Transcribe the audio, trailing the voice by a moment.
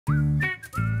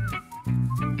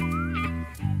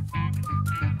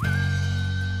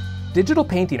Digital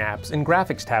painting apps and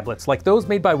graphics tablets like those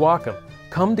made by Wacom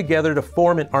come together to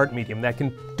form an art medium that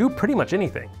can do pretty much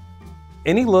anything.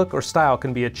 Any look or style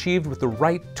can be achieved with the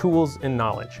right tools and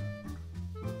knowledge.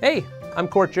 Hey, I'm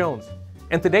Court Jones,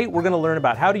 and today we're going to learn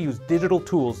about how to use digital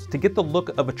tools to get the look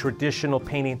of a traditional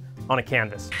painting on a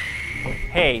canvas.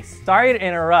 Hey, sorry to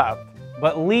interrupt,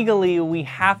 but legally we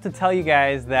have to tell you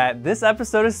guys that this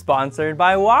episode is sponsored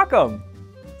by Wacom.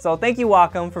 So thank you,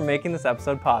 Wacom, for making this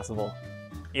episode possible.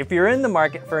 If you're in the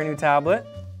market for a new tablet,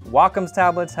 Wacom's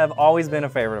tablets have always been a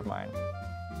favorite of mine.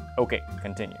 Okay,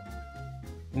 continue.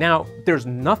 Now, there's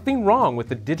nothing wrong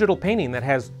with a digital painting that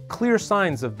has clear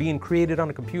signs of being created on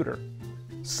a computer.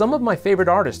 Some of my favorite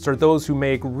artists are those who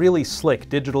make really slick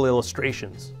digital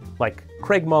illustrations, like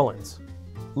Craig Mullins,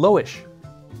 Loish,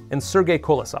 and Sergei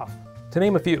Kolosov, to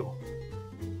name a few.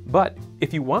 But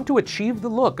if you want to achieve the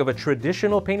look of a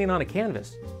traditional painting on a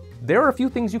canvas, there are a few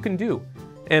things you can do,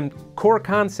 and core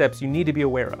concepts you need to be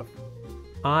aware of.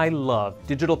 I love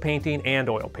digital painting and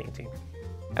oil painting.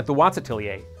 At the Watts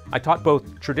Atelier, I taught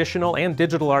both traditional and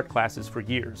digital art classes for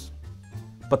years.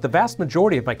 But the vast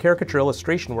majority of my caricature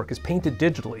illustration work is painted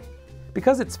digitally,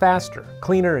 because it's faster,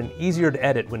 cleaner, and easier to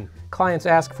edit when clients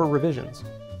ask for revisions.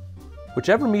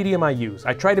 Whichever medium I use,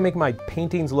 I try to make my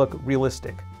paintings look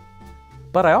realistic.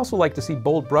 But I also like to see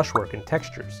bold brushwork and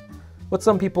textures, what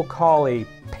some people call a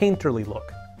painterly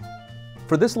look.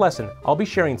 For this lesson, I'll be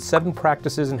sharing 7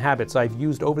 practices and habits I've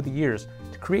used over the years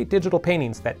to create digital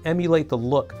paintings that emulate the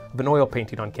look of an oil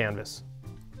painting on canvas.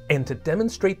 And to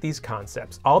demonstrate these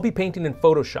concepts, I'll be painting in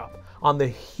Photoshop on the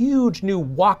huge new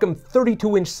Wacom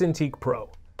 32-inch Cintiq Pro.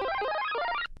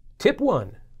 Tip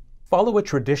 1. Follow a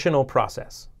traditional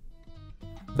process.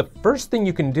 The first thing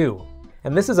you can do,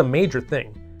 and this is a major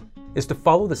thing, is to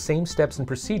follow the same steps and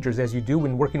procedures as you do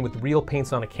when working with real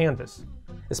paints on a canvas,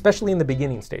 especially in the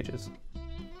beginning stages.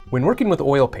 When working with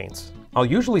oil paints, I'll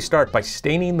usually start by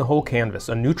staining the whole canvas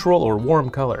a neutral or warm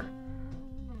color.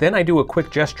 Then I do a quick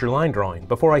gesture line drawing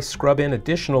before I scrub in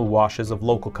additional washes of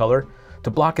local color to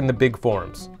block in the big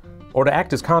forms, or to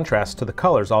act as contrast to the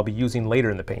colors I'll be using later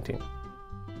in the painting.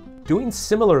 Doing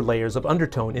similar layers of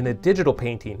undertone in a digital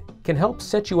painting can help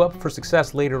set you up for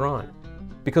success later on,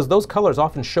 because those colors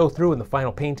often show through in the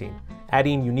final painting,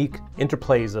 adding unique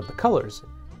interplays of the colors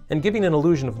and giving an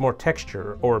illusion of more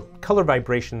texture or color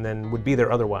vibration than would be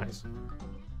there otherwise.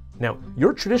 Now,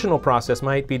 your traditional process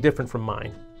might be different from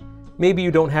mine. Maybe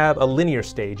you don't have a linear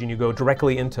stage and you go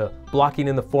directly into blocking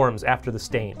in the forms after the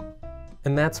stain.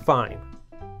 And that's fine.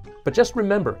 But just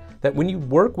remember that when you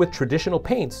work with traditional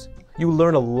paints, you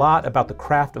learn a lot about the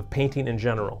craft of painting in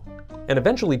general, and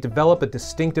eventually develop a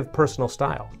distinctive personal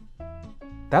style.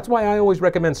 That's why I always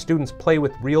recommend students play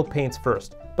with real paints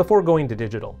first, before going to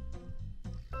digital.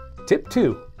 Tip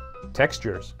 2.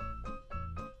 Textures.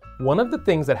 One of the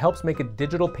things that helps make a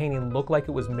digital painting look like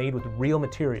it was made with real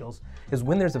materials is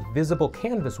when there's a visible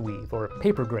canvas weave or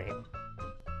paper grain.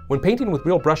 When painting with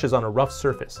real brushes on a rough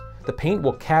surface, the paint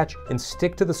will catch and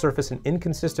stick to the surface in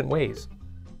inconsistent ways.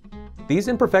 These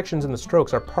imperfections in the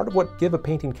strokes are part of what give a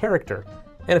painting character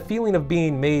and a feeling of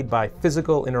being made by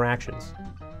physical interactions.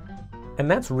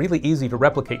 And that's really easy to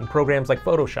replicate in programs like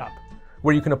Photoshop,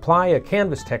 where you can apply a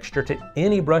canvas texture to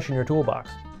any brush in your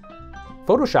toolbox.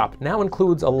 Photoshop now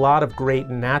includes a lot of great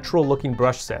natural-looking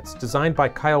brush sets designed by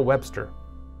Kyle Webster.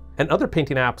 And other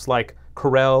painting apps like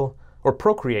Corel or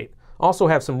Procreate also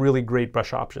have some really great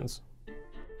brush options.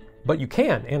 But you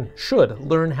can and should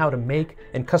learn how to make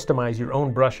and customize your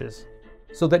own brushes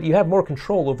so that you have more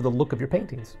control over the look of your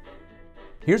paintings.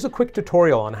 Here's a quick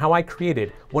tutorial on how I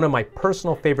created one of my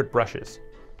personal favorite brushes,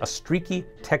 a streaky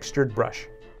textured brush.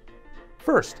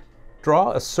 First,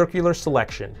 draw a circular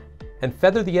selection and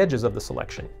feather the edges of the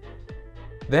selection.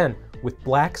 Then, with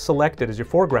black selected as your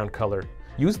foreground color,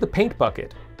 use the paint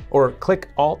bucket or click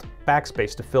Alt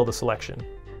Backspace to fill the selection.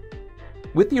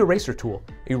 With the eraser tool,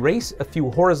 erase a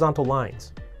few horizontal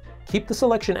lines. Keep the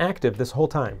selection active this whole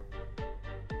time.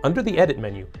 Under the Edit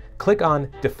menu, click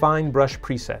on Define Brush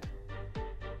Preset.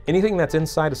 Anything that's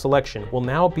inside a selection will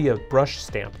now be a brush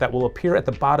stamp that will appear at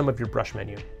the bottom of your brush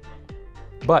menu.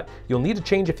 But you'll need to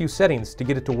change a few settings to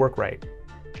get it to work right.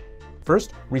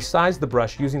 First, resize the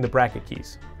brush using the bracket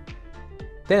keys.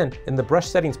 Then, in the Brush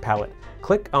Settings palette,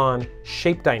 click on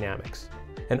Shape Dynamics,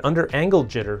 and under Angle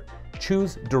Jitter,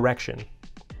 choose Direction.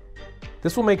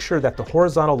 This will make sure that the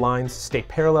horizontal lines stay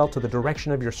parallel to the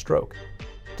direction of your stroke,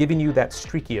 giving you that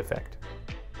streaky effect.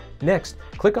 Next,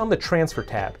 click on the Transfer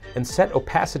tab and set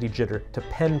Opacity Jitter to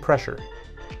Pen Pressure,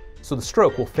 so the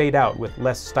stroke will fade out with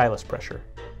less stylus pressure.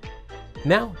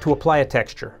 Now to apply a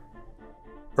texture.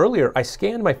 Earlier, I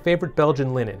scanned my favorite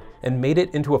Belgian linen and made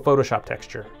it into a Photoshop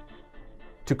texture.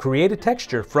 To create a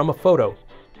texture from a photo,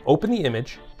 open the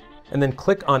image, and then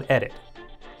click on Edit.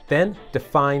 Then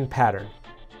Define Pattern.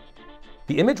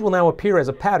 The image will now appear as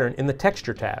a pattern in the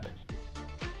Texture tab.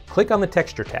 Click on the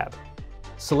Texture tab.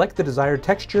 Select the desired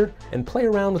texture and play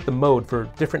around with the mode for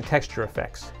different texture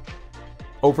effects.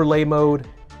 Overlay mode,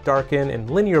 darken, and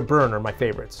linear burn are my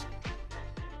favorites.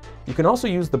 You can also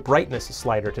use the brightness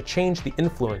slider to change the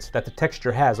influence that the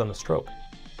texture has on the stroke.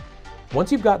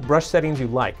 Once you've got brush settings you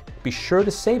like, be sure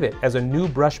to save it as a new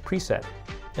brush preset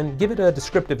and give it a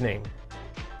descriptive name.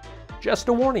 Just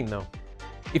a warning though,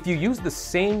 if you use the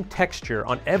same texture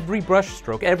on every brush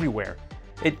stroke everywhere,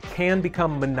 it can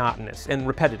become monotonous and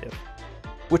repetitive,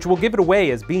 which will give it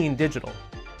away as being digital.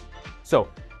 So,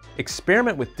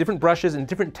 experiment with different brushes and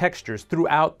different textures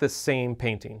throughout the same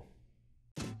painting.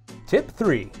 Tip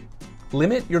 3.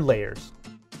 Limit your layers.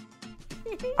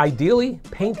 Ideally,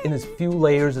 paint in as few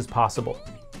layers as possible,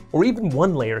 or even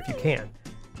one layer if you can.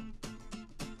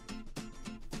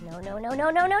 No.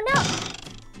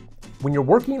 When you're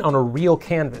working on a real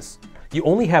canvas, you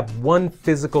only have one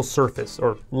physical surface,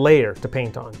 or layer, to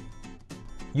paint on.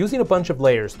 Using a bunch of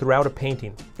layers throughout a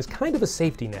painting is kind of a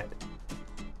safety net.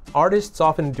 Artists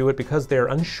often do it because they're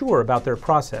unsure about their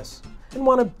process and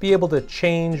want to be able to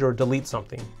change or delete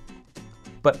something.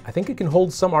 But I think it can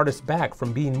hold some artists back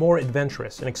from being more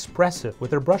adventurous and expressive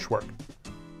with their brushwork.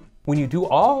 When you do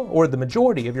all or the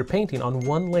majority of your painting on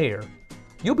one layer,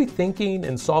 you'll be thinking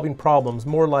and solving problems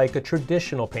more like a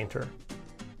traditional painter.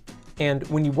 And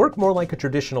when you work more like a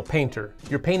traditional painter,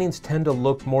 your paintings tend to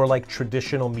look more like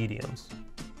traditional mediums.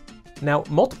 Now,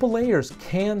 multiple layers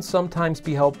can sometimes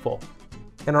be helpful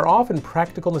and are often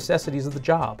practical necessities of the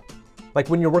job, like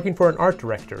when you're working for an art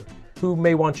director who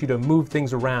may want you to move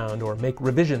things around or make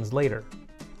revisions later.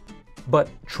 But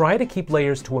try to keep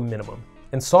layers to a minimum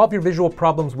and solve your visual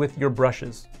problems with your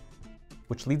brushes.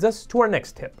 Which leads us to our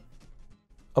next tip.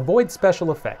 Avoid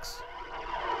special effects.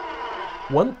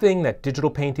 One thing that digital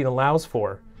painting allows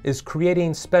for is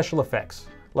creating special effects,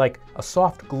 like a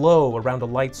soft glow around a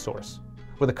light source,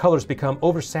 where the colors become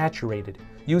oversaturated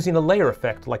using a layer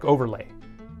effect like overlay.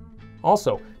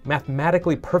 Also,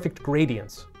 mathematically perfect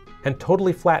gradients and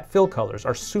totally flat fill colors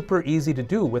are super easy to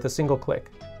do with a single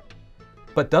click.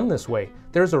 But done this way,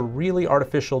 there's a really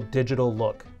artificial digital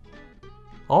look.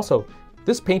 Also,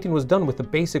 this painting was done with the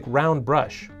basic round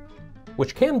brush,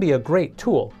 which can be a great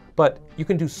tool, but you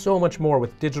can do so much more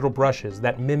with digital brushes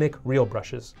that mimic real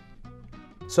brushes.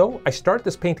 So I start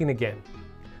this painting again,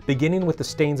 beginning with the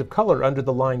stains of color under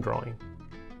the line drawing.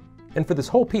 And for this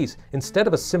whole piece, instead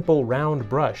of a simple round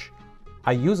brush,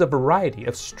 I use a variety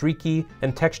of streaky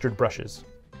and textured brushes.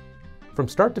 From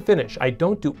start to finish, I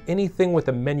don't do anything with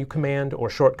a menu command or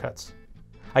shortcuts.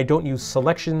 I don't use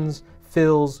selections,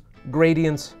 fills,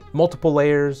 gradients, multiple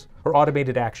layers, or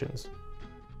automated actions.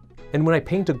 And when I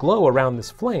paint a glow around this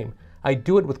flame, I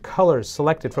do it with colors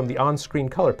selected from the on-screen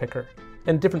color picker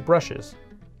and different brushes.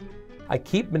 I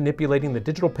keep manipulating the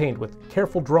digital paint with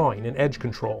careful drawing and edge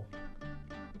control.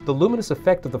 The luminous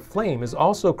effect of the flame is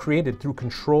also created through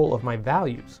control of my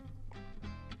values.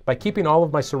 By keeping all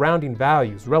of my surrounding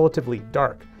values relatively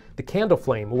dark, the candle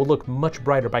flame will look much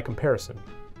brighter by comparison,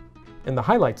 and the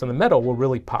highlights on the metal will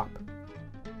really pop.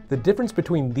 The difference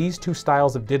between these two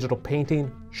styles of digital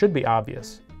painting should be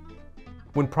obvious.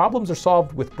 When problems are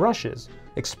solved with brushes,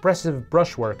 expressive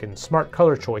brushwork, and smart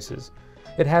color choices,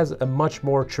 it has a much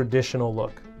more traditional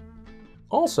look.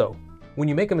 Also, when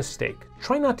you make a mistake,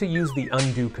 try not to use the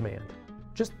undo command.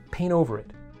 Just paint over it.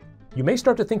 You may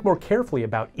start to think more carefully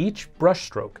about each brush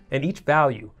stroke and each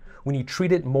value when you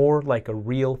treat it more like a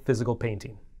real physical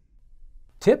painting.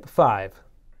 Tip 5.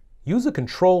 Use a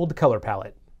controlled color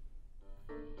palette.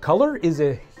 Color is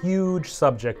a huge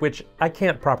subject which I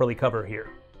can't properly cover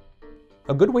here.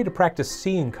 A good way to practice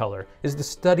seeing color is to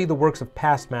study the works of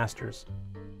past masters.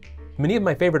 Many of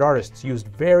my favorite artists used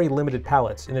very limited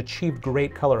palettes and achieved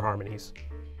great color harmonies.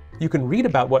 You can read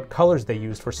about what colors they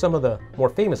used for some of the more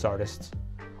famous artists,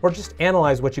 or just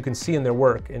analyze what you can see in their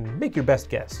work and make your best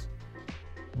guess.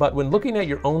 But when looking at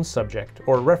your own subject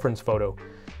or reference photo,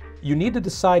 you need to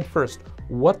decide first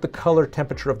what the color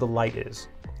temperature of the light is.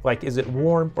 Like, is it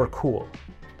warm or cool?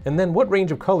 And then what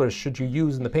range of colors should you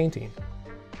use in the painting?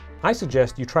 I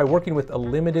suggest you try working with a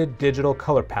limited digital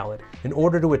color palette in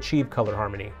order to achieve color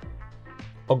harmony.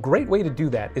 A great way to do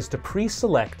that is to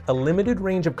pre-select a limited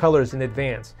range of colors in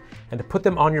advance and to put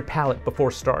them on your palette before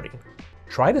starting.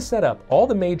 Try to set up all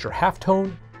the major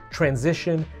halftone,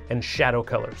 transition, and shadow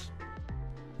colors.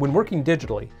 When working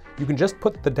digitally, you can just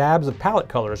put the dabs of palette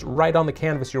colors right on the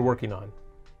canvas you're working on.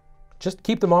 Just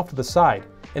keep them off to the side,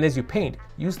 and as you paint,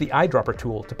 use the eyedropper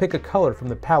tool to pick a color from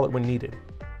the palette when needed.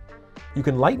 You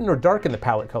can lighten or darken the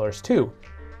palette colors too,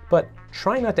 but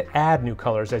try not to add new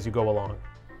colors as you go along.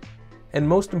 And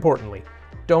most importantly,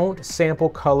 don't sample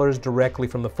colors directly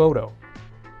from the photo.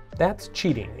 That's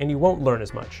cheating, and you won't learn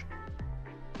as much.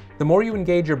 The more you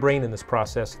engage your brain in this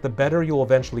process, the better you'll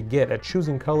eventually get at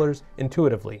choosing colors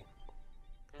intuitively.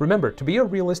 Remember, to be a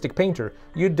realistic painter,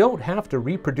 you don't have to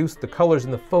reproduce the colors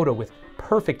in the photo with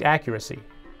perfect accuracy.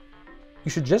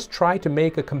 You should just try to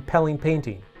make a compelling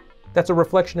painting that's a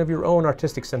reflection of your own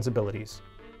artistic sensibilities.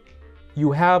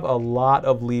 You have a lot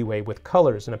of leeway with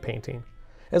colors in a painting,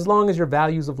 as long as your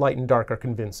values of light and dark are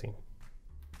convincing.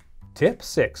 Tip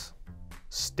 6.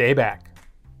 Stay back.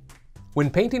 When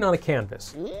painting on a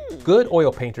canvas, good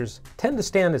oil painters tend to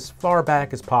stand as far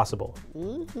back as possible.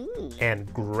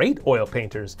 And great oil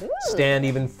painters stand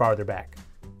even farther back.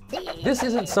 This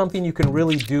isn't something you can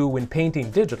really do when painting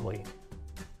digitally.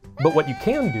 But what you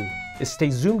can do is stay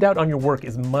zoomed out on your work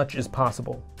as much as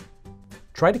possible.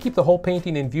 Try to keep the whole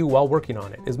painting in view while working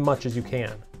on it as much as you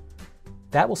can.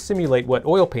 That will simulate what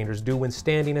oil painters do when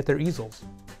standing at their easels.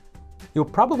 You'll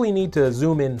probably need to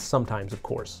zoom in sometimes, of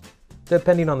course,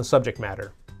 depending on the subject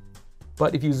matter.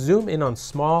 But if you zoom in on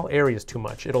small areas too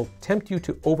much, it'll tempt you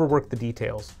to overwork the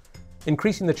details,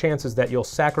 increasing the chances that you'll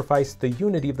sacrifice the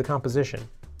unity of the composition.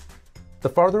 The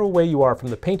farther away you are from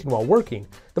the painting while working,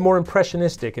 the more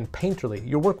impressionistic and painterly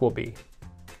your work will be.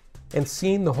 And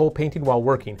seeing the whole painting while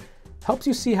working helps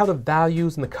you see how the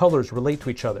values and the colors relate to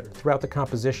each other throughout the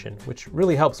composition, which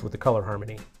really helps with the color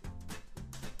harmony.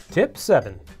 Tip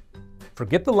 7.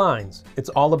 Forget the lines, it's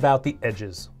all about the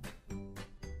edges.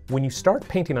 When you start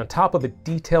painting on top of a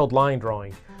detailed line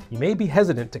drawing, you may be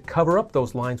hesitant to cover up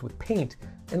those lines with paint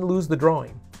and lose the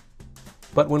drawing.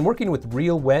 But when working with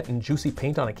real wet and juicy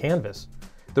paint on a canvas,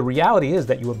 the reality is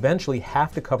that you eventually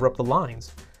have to cover up the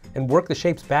lines and work the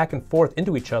shapes back and forth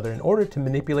into each other in order to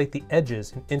manipulate the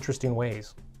edges in interesting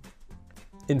ways.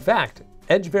 In fact,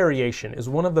 edge variation is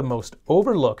one of the most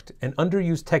overlooked and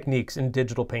underused techniques in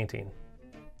digital painting.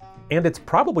 And it's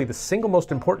probably the single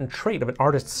most important trait of an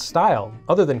artist's style,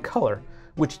 other than color,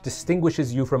 which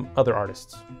distinguishes you from other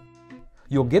artists.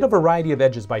 You'll get a variety of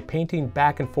edges by painting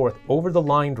back and forth over the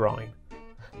line drawing,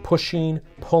 pushing,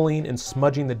 pulling, and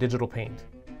smudging the digital paint.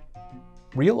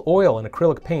 Real oil and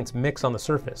acrylic paints mix on the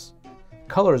surface.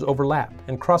 Colors overlap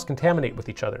and cross-contaminate with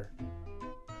each other.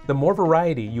 The more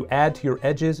variety you add to your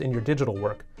edges in your digital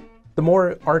work, the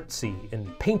more artsy and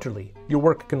painterly your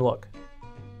work can look.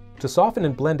 To soften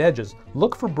and blend edges,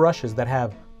 look for brushes that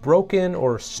have broken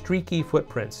or streaky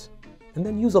footprints, and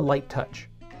then use a light touch.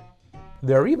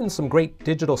 There are even some great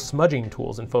digital smudging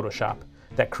tools in Photoshop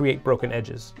that create broken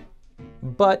edges.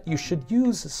 But you should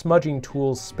use smudging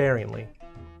tools sparingly.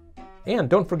 And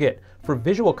don't forget, for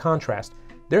visual contrast,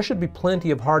 there should be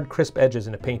plenty of hard, crisp edges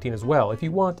in a painting as well if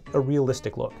you want a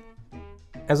realistic look.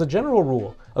 As a general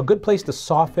rule, a good place to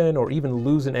soften or even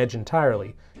lose an edge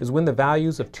entirely is when the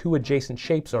values of two adjacent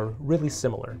shapes are really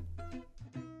similar.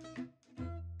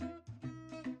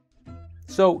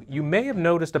 So you may have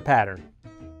noticed a pattern.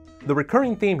 The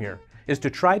recurring theme here is to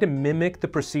try to mimic the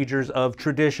procedures of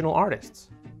traditional artists,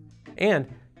 and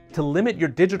to limit your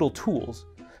digital tools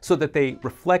so that they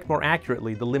reflect more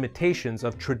accurately the limitations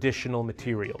of traditional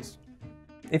materials.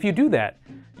 If you do that,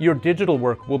 your digital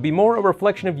work will be more a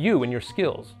reflection of you and your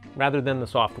skills, rather than the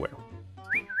software.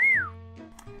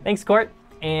 Thanks, Court,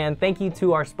 and thank you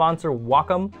to our sponsor,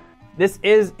 Wacom. This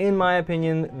is, in my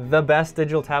opinion, the best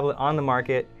digital tablet on the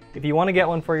market. If you want to get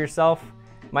one for yourself,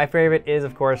 my favorite is,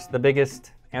 of course, the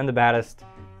biggest and the baddest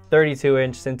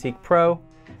 32-inch Cintiq Pro,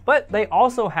 but they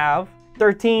also have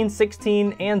 13,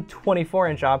 16, and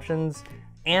 24-inch options,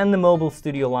 and the mobile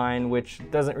studio line, which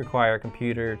doesn't require a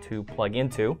computer to plug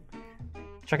into.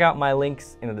 Check out my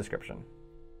links in the description.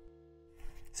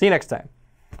 See you next time.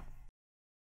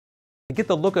 Get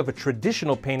the look of a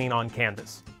traditional painting on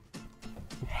canvas.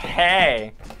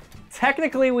 Hey,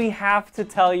 technically we have to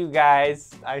tell you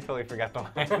guys, I totally forgot the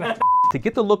line. To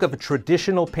get the look of a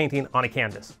traditional painting on a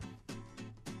canvas.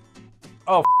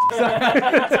 Oh,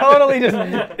 totally just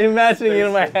imagining it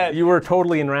in my head. You were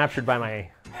totally enraptured by my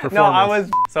performance. No, I was,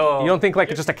 so. You don't think like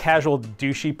just a casual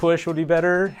douchey push would be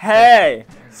better? Hey,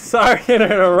 sorry to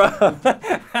interrupt.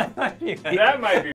 That might be